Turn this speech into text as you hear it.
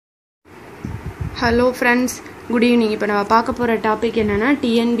Hello friends, good evening. இப்போ நம்ம பார்க்க போற டாபிக் என்னன்னா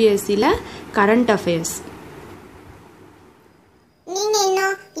TNPSC ல current affairs. நீங்க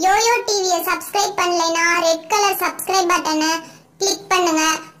இன்னும் YooYooTV subscribe பண்ணலைனா red colour subscribe பட்டனை கிளிக் பண்ணுங்க.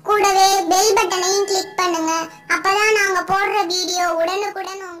 கூடவே பெல் பட்டனையும் கிளிக் பண்ணுங்க. அப்பதான் நாங்க போடுற வீடியோ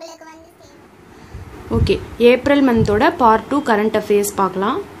உடனுக்குடன் உங்களுக்கு வந்து சேரும். Okay, April மந்தோட part 2 current affairs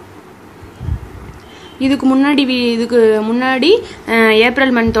பார்க்கலாம். இதுக்கு முன்னாடி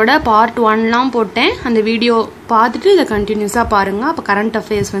ஏப்ரல் மந்தோட பார்ட் 1லாம் போட்டேன். அந்த வீடியோ பார்த்துட்டு இதை கண்டினியூஸாக பாருங்கள். அப்போ கரண்ட்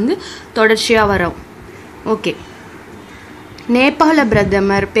அஃபேர்ஸ் வந்து தொடர்ச்சியாக வரும். ஓகே, நேபாள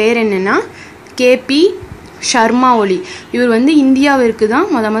பிரதமர் பேர் என்னென்னா KP ஷர்மா ஒலி. இவர் வந்து இந்தியாவிற்கு தான்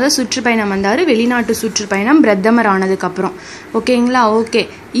முத சுற்றுப்பயணம் வந்தார். வெளிநாட்டு சுற்றுப்பயணம் பிரதமர் ஆனதுக்கப்புறம். ஓகேங்களா? ஓகே,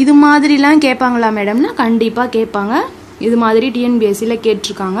 இது மாதிரிலாம் கேட்பாங்களா மேடம்னா கண்டிப்பாக கேட்பாங்க. இது மாதிரி TNPSCல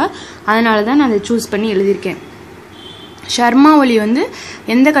கேட்டிருக்காங்க. அதனால தான் நான் அதை சூஸ் பண்ணி எழுதியிருக்கேன். ஷர்மா ஒலி வந்து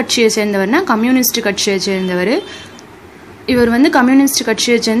எந்த கட்சியை சேர்ந்தவர்னா கம்யூனிஸ்ட் கட்சியை சேர்ந்தவர். இவர் வந்து கம்யூனிஸ்ட்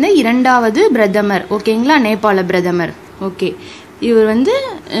கட்சியை சேர்ந்த இரண்டாவது பிரதமர். ஓகேங்களா? நேபாள பிரதமர். ஓகே, இவர் வந்து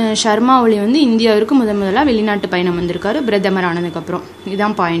ஷர்மா ஒலி வந்து இந்தியாவிற்கு முதலாக வெளிநாட்டு பயணம் வந்திருக்காரு பிரதமர் ஆனதுக்கப்புறம்.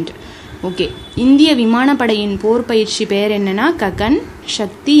 இதுதான் பாயிண்ட். ஓகே, இந்திய விமானப்படையின் போர் பயிற்சி பெயர் என்னன்னா ககன்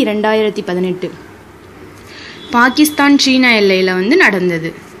சக்தி 2018. பாகிஸ்தான் சீனா எல்லையில் வந்து நடந்தது.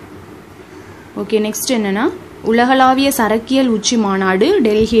 ஓகே, நெக்ஸ்ட் என்னன்னா உலகளாவிய சரக்கியல் உச்சி மாநாடு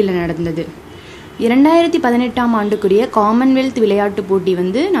டெல்லியில் நடந்தது. 2018ஆம் ஆண்டுக்குரிய காமன்வெல்த் விளையாட்டு போட்டி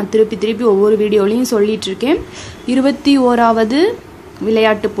வந்து நான் திருப்பி ஒவ்வொரு வீடியோலையும் சொல்லிட்டு இருக்கேன். 21வது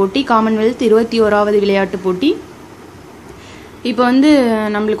விளையாட்டு போட்டி, காமன்வெல்த் 21வது விளையாட்டு போட்டி. இப்போ வந்து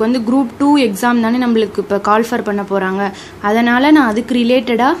நம்மளுக்கு வந்து குரூப் 2 எக்ஸாம் தானே நம்மளுக்கு இப்போ கால்ஃபர் பண்ண போகிறாங்க. அதனால் நான் அதுக்கு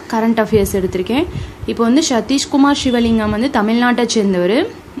ரிலேட்டடாக கரண்ட் அஃபேர்ஸ் எடுத்திருக்கேன். இப்போ வந்து சதீஷ்குமார் சிவலிங்கம் வந்து தமிழ்நாட்டை சேர்ந்தவர்.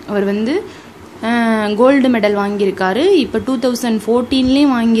 அவர் வந்து கோல்டு மெடல் வாங்கியிருக்காரு. இப்போ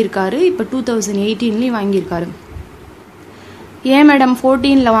 2014லேயும் வாங்கியிருக்காரு. இப்போ 2018லேயும் வாங்கியிருக்காரு. ஏன் மேடம்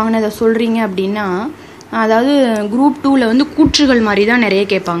 14ல் வாங்கினதை சொல்கிறீங்க அப்படின்னா, அதாவது குரூப் 2ல் வந்து கூற்றுகள் மாதிரி தான் நிறைய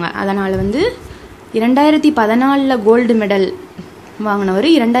கேட்பாங்க. அதனால் வந்து 2014ல் கோல்டு மெடல் வாங்கினவர்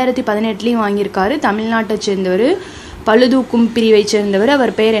 2018லேயும் வாங்கியிருக்காரு. தமிழ்நாட்டை சேர்ந்தவர், பளுதூக்கும் பிரிவை சேர்ந்தவர்.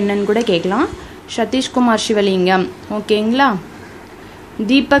 அவர் பேர் என்னன்னு கூட கேட்கலாம். சதீஷ்குமார் சிவலிங்கம். ஓகேங்களா?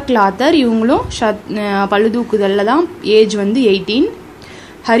 தீபக் லாத்தர், இவங்களும் பளுதூக்குதலில் தான். ஏஜ் வந்து 18.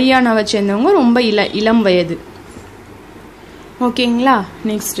 ஹரியானாவை சேர்ந்தவங்க, ரொம்ப இளம் வயது. ஓகேங்களா?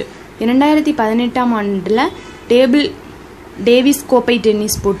 நெக்ஸ்ட் 2018ஆம் ஆண்டில் டேவிஸ் கோப்பை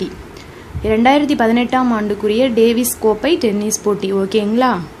டென்னிஸ் போட்டி. 2018ஆம் ஆண்டுக்குரிய டேவிஸ் கோப்பை டென்னிஸ் போட்டி.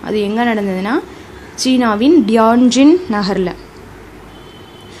 ஓகேங்களா? அது எங்கே நடந்ததுன்னா சீனாவின் டியான்ஜின் நகரில்.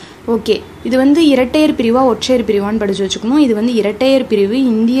 ஓகே, இது வந்து இரட்டையர் பிரிவா ஒற்றையர் பிரிவான்னு படித்து வச்சுக்கணும். இது வந்து இரட்டையர் பிரிவு.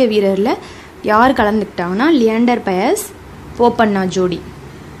 இந்திய வீரரில் யார் கலந்துக்கிட்டாங்கன்னா லியாண்டர் பயஸ், போப்பண்ணா ஜோடி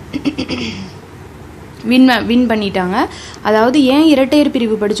வின் பண்ணிட்டாங்க. அதாவது ஏன் இரட்டையர்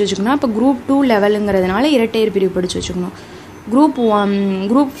பிரிவு படித்து வச்சுக்கணும், இப்போ குரூப் 2 லெவலுங்கிறதுனால இரட்டையர் பிரிவு படித்து வச்சுக்கணும். குரூப்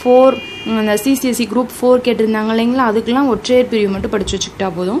 4 அந்த CCSE குரூப் 4 கேட்டிருந்தாங்க இல்லைங்களா, அதுக்கெல்லாம் ஒற்றையர் பிரிவு மட்டும் படித்து வச்சுக்கிட்டா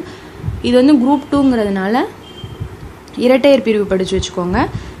போதும். இது வந்து குரூப் 2ங்கிறதுனால இரட்டையர் பிரிவு படித்து வச்சுக்கோங்க.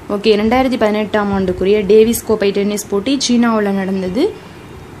 ஓகே, 2018ஆம் ஆண்டுக்குரிய டேவிஸ் கோப்பை டென்னிஸ் போட்டி சீனாவில் நடந்தது.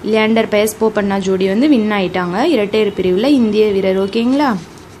 லியாண்டர் பயஸ், போப்பண்ணா ஜோடி வந்து வின் ஆயிட்டாங்க இரட்டையர் பிரிவில், இந்திய வீரர். ஓகேங்களா?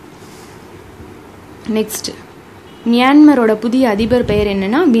 நெக்ஸ்ட், மியான்மரோட புதிய அதிபர் பெயர்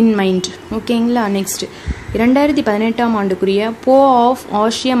என்னன்னா வின் மைண்ட். ஓகேங்களா? நெக்ஸ்ட், 2018ஆம் ஆண்டுக்குரிய போ ஆஃப்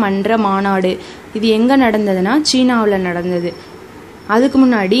ஆசிய மன்ற மாநாடு. இது எங்கே நடந்ததுன்னா சீனாவில் நடந்தது. அதுக்கு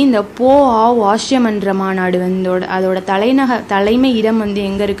முன்னாடி இந்த போ ஆஃப் ஆசிய மன்ற மாநாடு வந்து அதோட தலைமை இடம் வந்து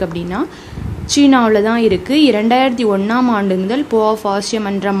எங்கே இருக்குது அப்படின்னா சீனாவில் தான் இருக்குது. 2001ஆம் ஆண்டு முதல் போ ஆஃப் ஆசிய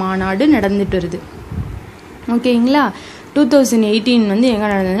மன்ற மாநாடு நடந்துட்டு வருது. ஓகேங்களா? 2018 வந்து எங்கே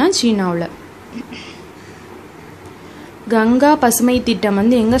நடந்ததுன்னா சீனாவில். கங்கா பசுமை திட்டம்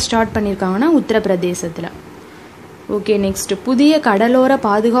வந்து எங்கே ஸ்டார்ட் பண்ணியிருக்காங்கன்னா உத்தரப்பிரதேசத்தில். ஓகே, நெக்ஸ்ட், புதிய கடலோர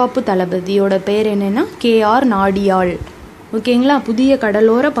பாதுகாப்பு தளபதியோட பேர் என்னன்னா KR நாடியாள். ஓகேங்களா? புதிய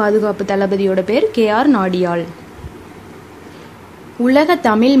கடலோர பாதுகாப்பு தளபதியோட பேர் KR நாடியாள். உலக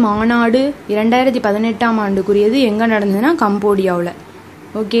தமிழ் மாநாடு 2018ஆம் ஆண்டுக்குரியது எங்கே நடந்ததுன்னா கம்போடியாவில்.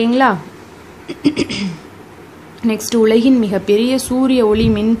 ஓகேங்களா? நெக்ஸ்ட், உலகின் மிகப்பெரிய சூரிய ஒளி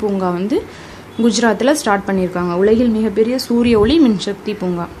மின் பூங்கா வந்து குஜராத்தில் ஸ்டார்ட் பண்ணியிருக்காங்க. உலகில் மிகப்பெரிய சூரிய ஒளி மின்சக்தி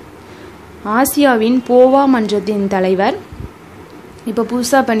பூங்கா. ஆசியாவின் போவா மன்றத்தின் தலைவர் இப்போ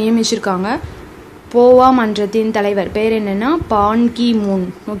புதுசாக நியமிச்சிருக்காங்க. போவா மன்றத்தின் தலைவர் பேர் என்னன்னா பான் கி மூன்.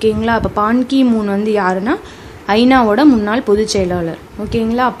 ஓகேங்களா? அப்போ பான் கி மூன் வந்து யாருன்னா ஐநாவோட முன்னாள் பொதுச் செயலாளர்.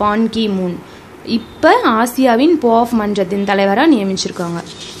 ஓகேங்களா? பான் கி மூன் இப்போ ஆசியாவின் போவா மன்றத்தின் தலைவராக நியமிச்சிருக்காங்க.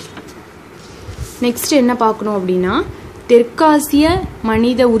 நெக்ஸ்ட் என்ன பார்க்கணும் அப்படின்னா தெற்காசிய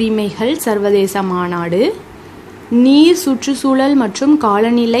மனித உரிமைகள் சர்வதேச மாநாடு, நீர் சுற்றுச்சூழல் மற்றும்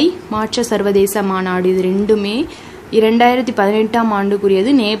காலநிலை மாற்ற சர்வதேச மாநாடு. இது ரெண்டுமே 2018ஆம்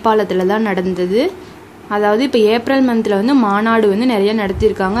ஆண்டுக்குரியது. நேபாளத்தில் தான் நடந்தது. அதாவது இப்போ ஏப்ரல் மந்தில் வந்து மாநாடு வந்து நிறைய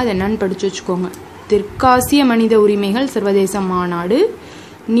நடத்தியிருக்காங்க. அது என்னன்னு படித்து வச்சுக்கோங்க. தெற்காசிய மனித உரிமைகள் சர்வதேச மாநாடு,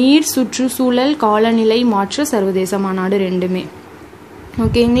 நீர் சுற்றுச்சூழல் காலநிலை மாற்ற சர்வதேச மாநாடு ரெண்டுமே.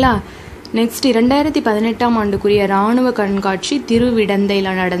 ஓகேங்களா. நெக்ஸ்ட் 2018ஆம் ஆண்டுக்குரிய இராணுவ கண்காட்சி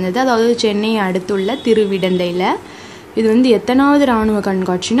திருவிடந்தையில் நடந்தது. அதாவது சென்னையை அடுத்துள்ள திருவிடந்தையில். இது வந்து எத்தனாவது இராணுவ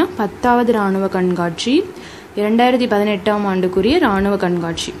கண்காட்சினா 10வது இராணுவ கண்காட்சி. 2018ஆம் ஆண்டுக்குரிய இராணுவ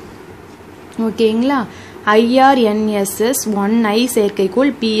கண்காட்சி. ஓகேங்களா. IRNSS-1I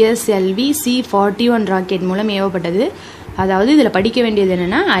செயற்கைக்கோள் PSLV C-41 ராக்கெட் மூலம் ஏவப்பட்டது. அதாவது இதில் படிக்க வேண்டியது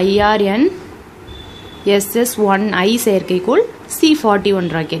என்னென்னா IRNSS-1I செயற்கைக்கோள் C-41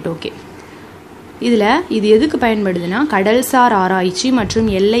 ராக்கெட். ஓகே. இது எதுக்கு பயன்படுதுன்னா கடல்சார் ஆராய்ச்சி மற்றும்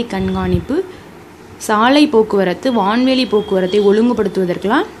எல்லை கண்காணிப்பு, சாலை போக்குவரத்து, வான்வெளி போக்குவரத்தை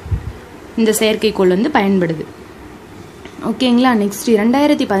ஒழுங்குபடுத்துவதற்கெல்லாம் இந்த செயற்கைக்கோள் வந்து பயன்படுது. ஓகேங்களா. நெக்ஸ்ட்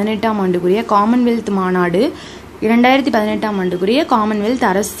 2018ஆம் ஆண்டுக்குரிய காமன்வெல்த் மாநாடு. 2018ஆம் ஆண்டுக்குரிய காமன்வெல்த்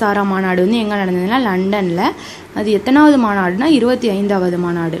அரசு சாரா மாநாடு வந்து எங்கே நடந்ததுன்னா லண்டனில். அது எத்தனாவது மாநாடுனா 25வது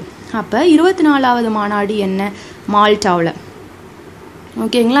மாநாடு. அப்போ 24வது மாநாடு என்ன? மால்டாவில்.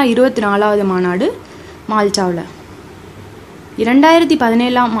 ஓகேங்களா. 24வது மாநாடு மால்டாவில்.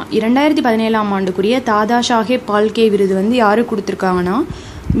 2017ஆம் ஆண்டுக்குரிய தாதா சாஹேப் பால்கே விருது வந்து யாருக்கு கொடுத்துருக்காங்கன்னா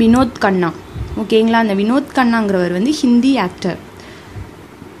வினோத் கண்ணா. ஓகேங்களா. அந்த வினோத் கண்ணாங்கிறவர் வந்து ஹிந்தி ஆக்டர்.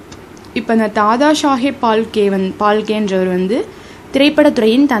 இப்போ இந்த தாதா சாஹேப் பால்கேன்றவர் வந்து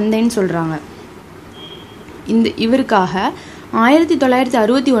திரைப்படத்துறையின் தந்தைன்னு சொல்கிறாங்க. இவருக்காக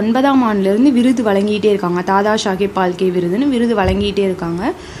 1969ஆம் ஆண்டுலேருந்து விருது வழங்கிட்டே இருக்காங்க. தாதா சாஹேப் பால்கே விருதுன்னு விருது வழங்கிட்டே இருக்காங்க.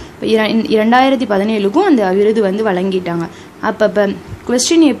 இப்போ 2017க்கும் அந்த விருது வந்து வழங்கிட்டாங்க. அப்போ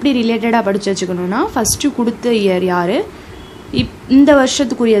கொஸ்டின் எப்படி ரிலேட்டடாக படித்து வச்சுக்கணுன்னா ஃபஸ்ட்டு கொடுத்த இயர் யார், இந்த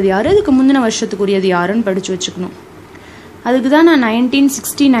வருஷத்துக்குரியது யார், அதுக்கு முந்தின வருஷத்துக்குரியது யாருன்னு படித்து வச்சுக்கணும். அதுக்கு தான் நான்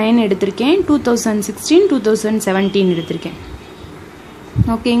 1969 எடுத்திருக்கேன், 2016, 2017 எடுத்திருக்கேன்.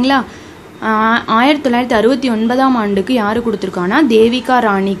 ஓகேங்களா. 1969ஆம் ஆண்டுக்கு யார் கொடுத்துருக்காங்கன்னா தேவிகா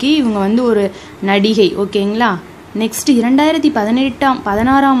ராணிக்கு. இவங்க வந்து ஒரு நடிகை. ஓகேங்களா. நெக்ஸ்ட்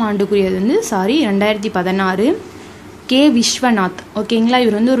 2016ஆம் ஆண்டுக்குரியது வந்து 2016 கே விஸ்வநாத். ஓகேங்களா.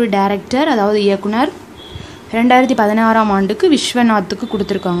 இவர் வந்து ஒரு டைரக்டர், அதாவது இயக்குனர். 2016ஆம் ஆண்டுக்கு விஸ்வநாத்துக்கு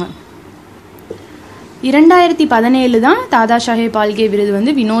கொடுத்துருக்காங்க. 2017 தான் தாதா சாஹேப் பால்கே விருது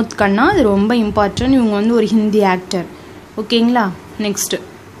வந்து வினோத் கண்ணா. அது ரொம்ப இம்பார்ட்டன்ட். இவங்க வந்து ஒரு ஹிந்தி ஆக்டர். ஓகேங்களா. நெக்ஸ்ட்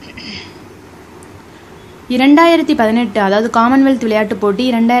 2018 அதாவது காமன்வெல்த் விளையாட்டு போட்டி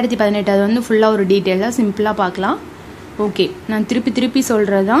 2018. அது வந்து ஃபுல்லாக ஒரு டீட்டெயிலாக சிம்பிளாக பார்க்கலாம். ஓகே. நான் திருப்பி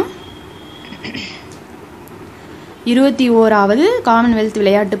சொல்கிறது தான் 21வது காமன்வெல்த்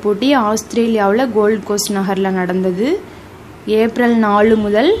விளையாட்டு போட்டி ஆஸ்திரேலியாவில் கோல்ட் கோஸ்ட் நகரில் நடந்தது. ஏப்ரல் 4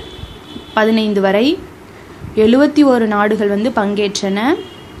 முதல் 15 வரை 71 நாடுகள் வந்து பங்கேற்றன.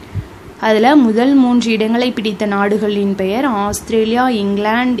 அதில் முதல் 3 இடங்களை பிடித்த நாடுகளின் பெயர் ஆஸ்திரேலியா,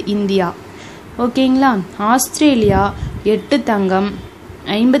 இங்கிலாந்து, இந்தியா. ஓகேங்களா. ஆஸ்திரேலியா 8 தங்கம்,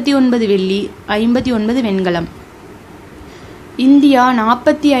 59 வெள்ளி, 59 வெண்கலம். இந்தியா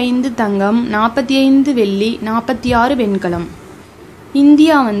 45 தங்கம், 45 வெள்ளி, 46 வெண்கலம்.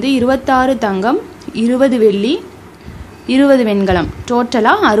 இந்தியா வந்து 26 தங்கம், 20 வெள்ளி, 20 வெண்கலம்.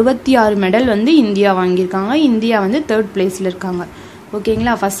 டோட்டலாக 66 மெடல் வந்து இந்தியா வாங்கியிருக்காங்க. இந்தியா வந்து 3rd பிளேஸில் இருக்காங்க.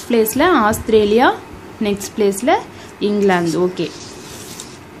 ஓகேங்களா. ஃபர்ஸ்ட் பிளேஸில் ஆஸ்திரேலியா, நெக்ஸ்ட் பிளேஸில் இங்கிலாந்து. ஓகே.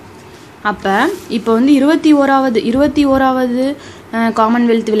 அப்போ இப்போ வந்து 21வது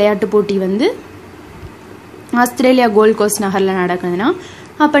காமன்வெல்த் விளையாட்டு போட்டி வந்து ஆஸ்திரேலியா கோல்ட் கோஸ்ட் நகரில் நடக்குதுன்னா,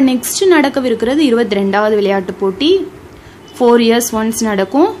 அப்போ நெக்ஸ்ட் நடக்கவிருக்கிறது 22வது விளையாட்டு போட்டி 4 years ஒன்ஸ்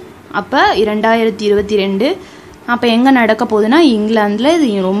நடக்கும். அப்போ 2022. அப்போ எங்கே நடக்க போகுதுன்னா இங்கிலாந்தில். இது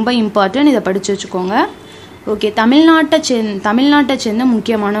ரொம்ப இம்பார்ட்டன்ட். இதை படித்து வச்சுக்கோங்க. ஓகே. தமிழ்நாட்டை சேர்ந்த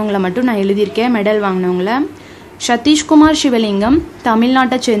முக்கியமானவங்களை மட்டும் நான் எழுதியிருக்கேன், மெடல் வாங்கினவங்கள. சதீஷ்குமார் சிவலிங்கம்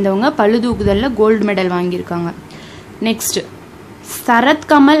தமிழ்நாட்டை சேர்ந்தவங்க, பளுதூக்குதலில் கோல்டு மெடல் வாங்கியிருக்காங்க. நெக்ஸ்ட்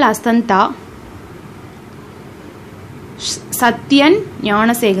சரத்கமல் அசந்தா, சத்யன்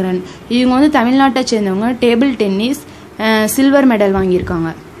ஞானசேகரன். இவங்க வந்து தமிழ்நாட்டை சேர்ந்தவங்க, டேபிள் டென்னிஸ் சில்வர் மெடல்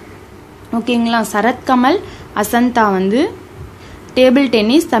வாங்கியிருக்காங்க. ஓகேங்களா. சரத்கமல் அசந்தா வந்து டேபிள்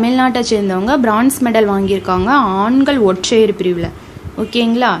டென்னிஸ் தமிழ்நாட்டை சேர்ந்தவங்க, பிரான்ஸ் மெடல் வாங்கியிருக்காங்க ஆண்கள் ஒற்றையர் பிரிவில்.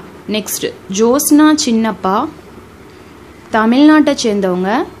 ஓகேங்களா. நெக்ஸ்ட் ஜோஸ்னா சின்னப்பா தமிழ்நாட்டை சேர்ந்தவங்க,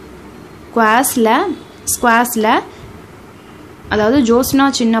 ஸ்குவாஸில் அதாவது ஜோஸ்னா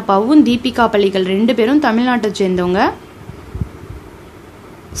சின்னப்பாவும் தீபிகா பள்ளிகள் 2 பேரும் தமிழ்நாட்டை சேர்ந்தவங்க.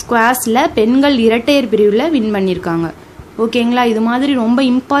 ஸ்குவாஸில் பெண்கள் இரட்டையர் பிரிவில் வின் பண்ணியிருக்காங்க. ஓகேங்களா. இது மாதிரி ரொம்ப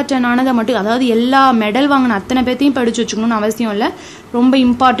இம்பார்ட்டண்டானதை மட்டும், அதாவது எல்லா மெடல் வாங்கின அத்தனை பேர்த்தையும் படித்து வச்சுக்கணும்னு அவசியம் இல்லை. ரொம்ப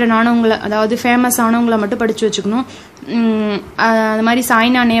இம்பார்ட்டண்டானவங்களை, அதாவது ஃபேமஸ் ஆனவங்களை மட்டும் படித்து வச்சுக்கணும். அது மாதிரி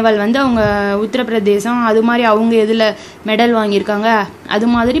சாய்னா நேவால் வந்து அவங்க உத்தரப்பிரதேசம், அது மாதிரி அவங்க எதில் மெடல் வாங்கியிருக்காங்க அது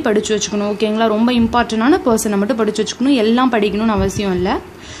மாதிரி படித்து வச்சுக்கணும். ஓகேங்களா. ரொம்ப இம்பார்ட்டண்டான பர்சனை மட்டும் படித்து வச்சுக்கணும். எல்லாம் படிக்கணும்னு அவசியம் இல்லை.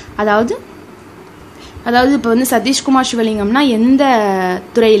 அதாவது இப்போ வந்து சதீஷ்குமார் சிவலிங்கம்னா எந்த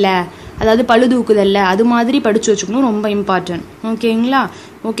துறையில், அதாவது பளுதூக்குதல்ல, அது மாதிரி படித்து வச்சுக்கணும். ரொம்ப இம்பார்ட்டன்ட். ஓகேங்களா.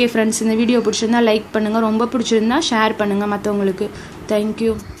 ஓகே ஃப்ரெண்ட்ஸ், இந்த வீடியோ பிடிச்சிருந்தா லைக் பண்ணுங்கள், ரொம்ப பிடிச்சிருந்தா ஷேர் பண்ணுங்கள் மற்றவங்களுக்கு.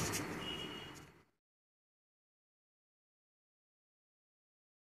 தேங்க்யூ.